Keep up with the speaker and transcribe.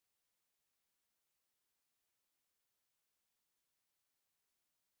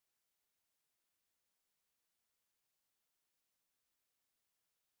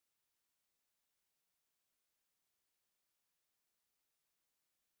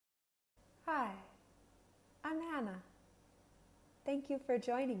Hi, I'm Hannah. Thank you for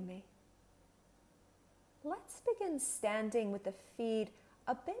joining me. Let's begin standing with the feet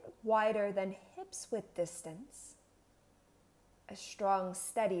a bit wider than hips width distance. A strong,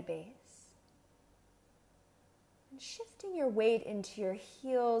 steady base. And shifting your weight into your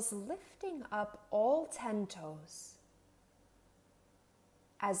heels, lifting up all 10 toes.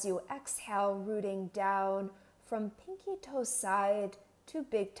 As you exhale, rooting down from pinky toe side to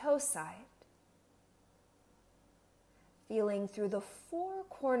big toe side. Feeling through the 4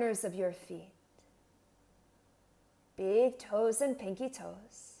 corners of your feet. Big toes and pinky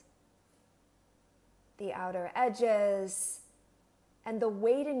toes. The outer edges and the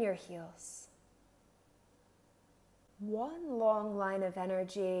weight in your heels. One long line of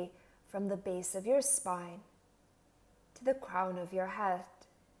energy from the base of your spine to the crown of your head.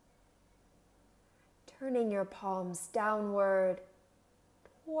 Turning your palms downward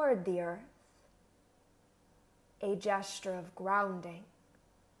toward the earth. A gesture of grounding.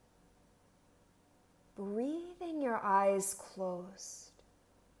 Breathing your eyes closed.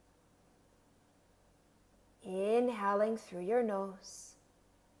 Inhaling through your nose.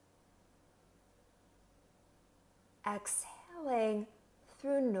 Exhaling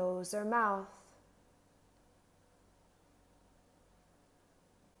through nose or mouth.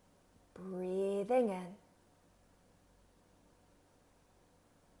 Breathing in.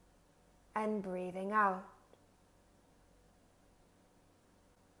 And breathing out.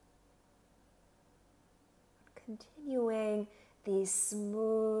 Continuing these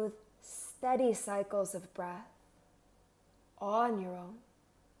smooth, steady cycles of breath on your own.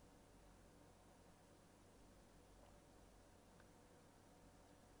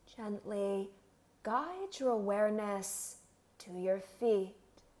 Gently guide your awareness to your feet.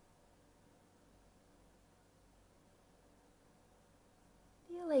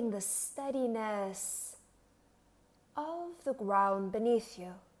 Feeling the steadiness of the ground beneath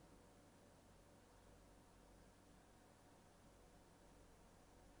you.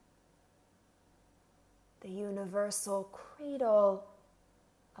 The universal cradle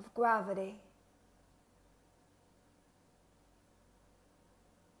of gravity.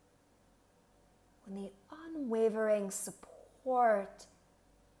 When the unwavering support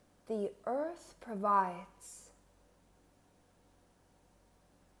the earth provides.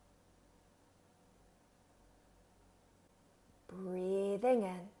 Breathing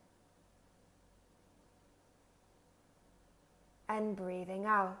in and breathing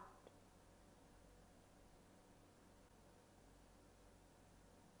out.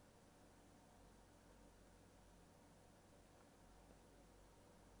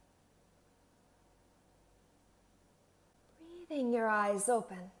 Breathing your eyes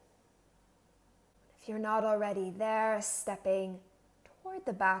open. If you're not already there, stepping toward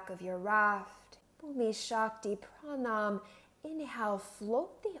the back of your raft. Bhumi Shakti Pranam. Inhale,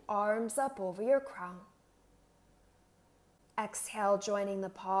 float the arms up over your crown. Exhale, joining the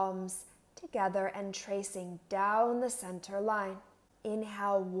palms together and tracing down the center line.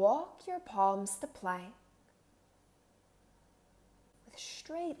 Inhale, walk your palms to plank. With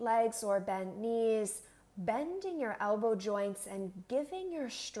straight legs or bent knees, bending your elbow joints and giving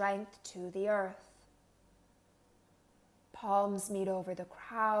your strength to the earth. Palms meet over the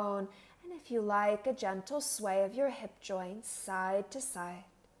crown, and if you like, a gentle sway of your hip joints side to side.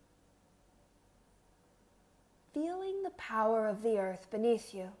 Feeling the power of the earth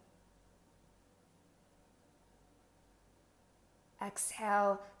beneath you.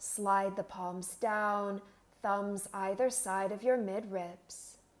 Exhale, slide the palms down, thumbs either side of your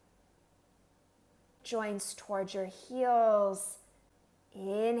mid-ribs. Joints towards your heels.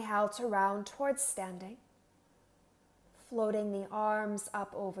 Inhale to round towards standing. Floating the arms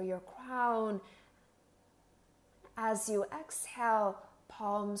up over your crown. As you exhale,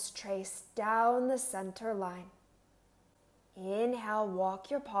 palms trace down the center line. Inhale, walk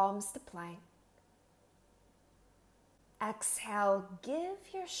your palms to plank. Exhale, give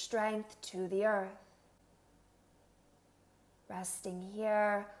your strength to the earth. Resting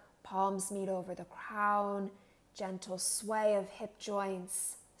here, palms meet over the crown, gentle sway of hip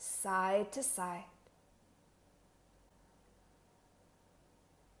joints side to side.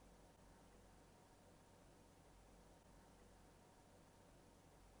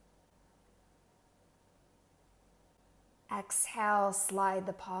 Exhale, slide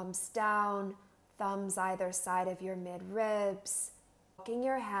the palms down, thumbs either side of your mid-ribs, walking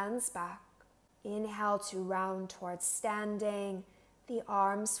your hands back. Inhale to round towards standing. The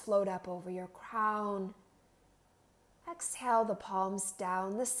arms float up over your crown. Exhale, the palms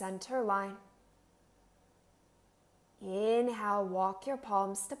down the center line. Inhale, walk your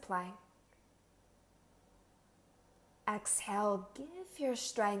palms to plank. Exhale, give your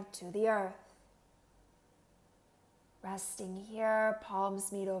strength to the earth. Resting here,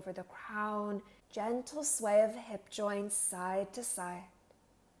 palms meet over the crown, gentle sway of hip joints side to side.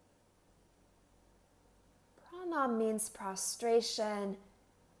 Pranam means prostration,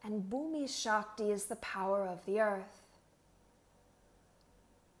 and Bhumi Shakti is the power of the earth.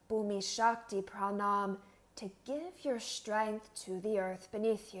 Bhumi Shakti Pranam, to give your strength to the earth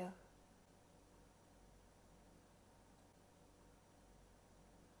beneath you.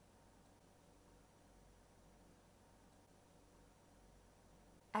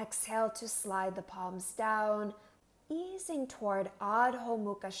 Exhale to slide the palms down, easing toward Adho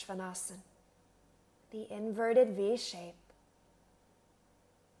Mukha Svanasana, the inverted V shape.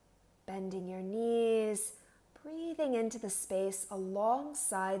 Bending your knees, breathing into the space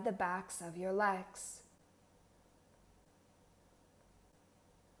alongside the backs of your legs.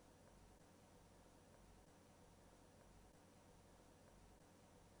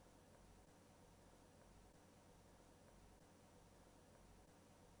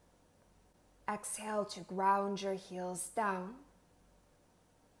 Exhale to ground your heels down.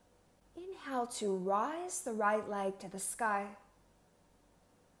 Inhale to rise the right leg to the sky.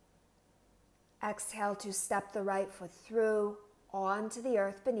 Exhale to step the right foot through onto the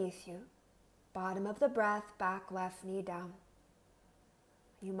earth beneath you. Bottom of the breath, back left knee down.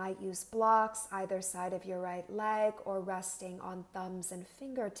 You might use blocks either side of your right leg or resting on thumbs and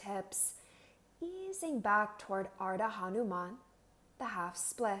fingertips, easing back toward Ardha Hanuman, the half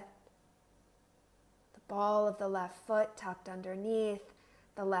split. Ball of the left foot tucked underneath,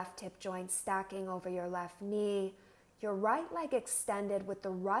 the left hip joint stacking over your left knee, your right leg extended with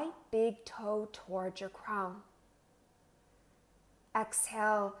the right big toe towards your crown.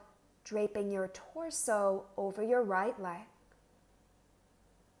 Exhale, draping your torso over your right leg.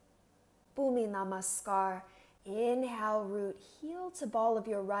 Bhumi Namaskar. Inhale, root heel to ball of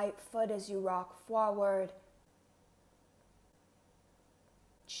your right foot as you rock forward.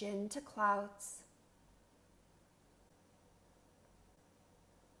 Chin to clouds.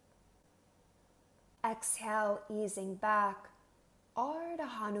 Exhale, easing back, Ardha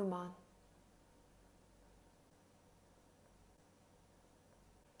Hanuman.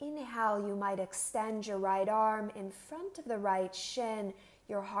 Inhale, you might extend your right arm in front of the right shin,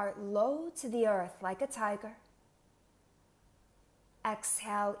 your heart low to the earth like a tiger.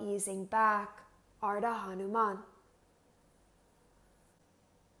 Exhale, easing back, Ardha Hanuman.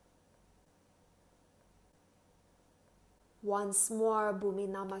 Once more, Bhumi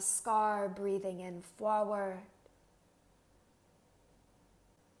Namaskar, breathing in forward.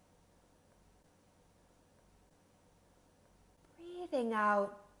 Breathing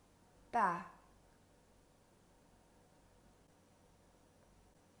out, back.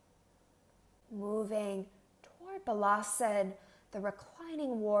 Moving toward Balasana, the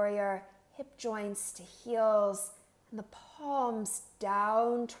reclining warrior, hip joints to heels, and the palms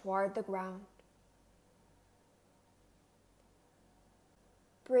down toward the ground.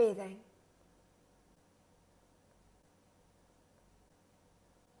 Breathing.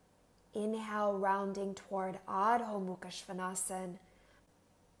 Inhale, rounding toward Adho Mukha Svanasana.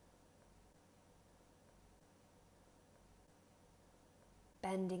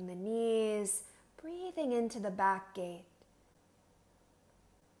 Bending the knees, breathing into the back gate.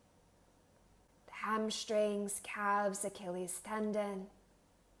 The hamstrings, calves, Achilles tendon.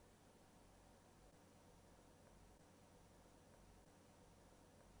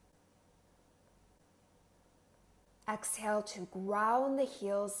 Exhale to ground the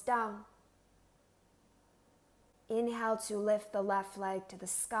heels down. Inhale to lift the left leg to the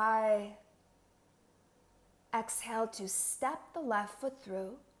sky. Exhale to step the left foot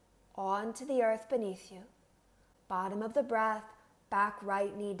through onto the earth beneath you. Bottom of the breath, back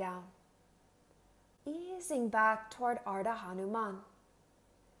right knee down. Easing back toward Ardha Hanuman.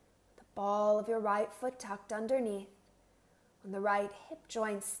 The ball of your right foot tucked underneath. On the right hip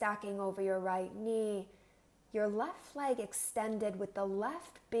joint stacking over your right knee. Your left leg extended with the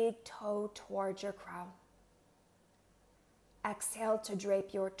left big toe towards your crown. Exhale to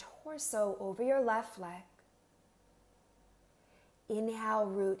drape your torso over your left leg. Inhale,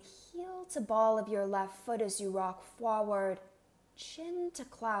 root heel to ball of your left foot as you rock forward, chin to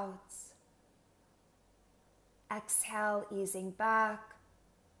clouds. Exhale, easing back,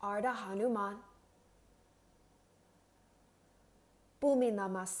 Ardha Hanuman. Bhumi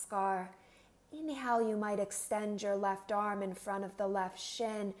Namaskar. Inhale, you might extend your left arm in front of the left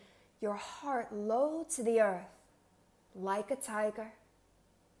shin, your heart low to the earth, like a tiger.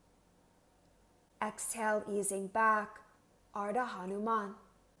 Exhale, easing back, Ardha Hanuman.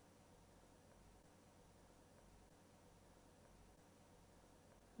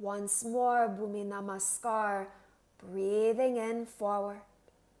 Once more, Bhumi Namaskar, breathing in forward.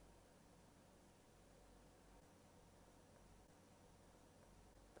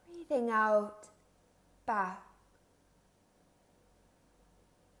 Breathing out, back.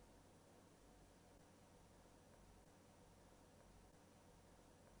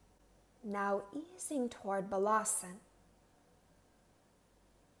 Now easing toward Balasana.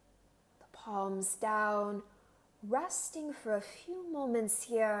 The palms down, resting for a few moments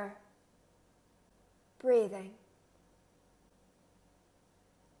here. Breathing.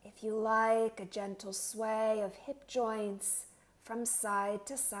 If you like, a gentle sway of hip joints from side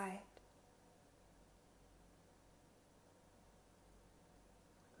to side.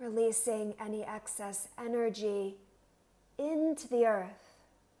 Releasing any excess energy into the earth.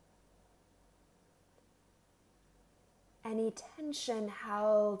 Any tension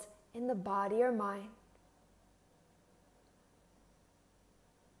held in the body or mind.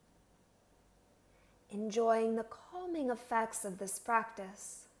 Enjoying the calming effects of this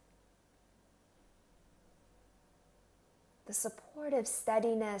practice. The supportive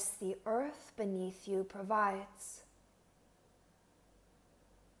steadiness the earth beneath you provides.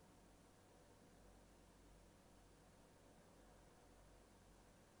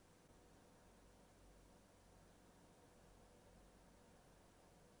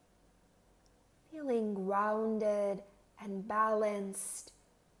 Feeling grounded and balanced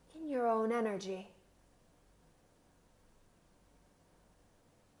in your own energy.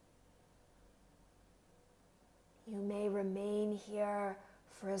 You may remain here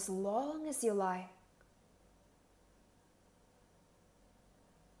for as long as you like.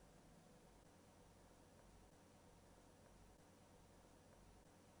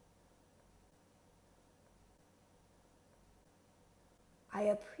 I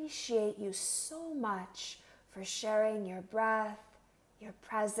appreciate you so much for sharing your breath, your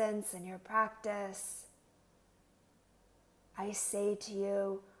presence, and your practice. I say to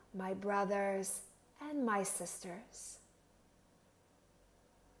you, my brothers and my sisters,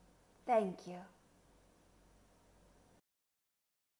 thank you.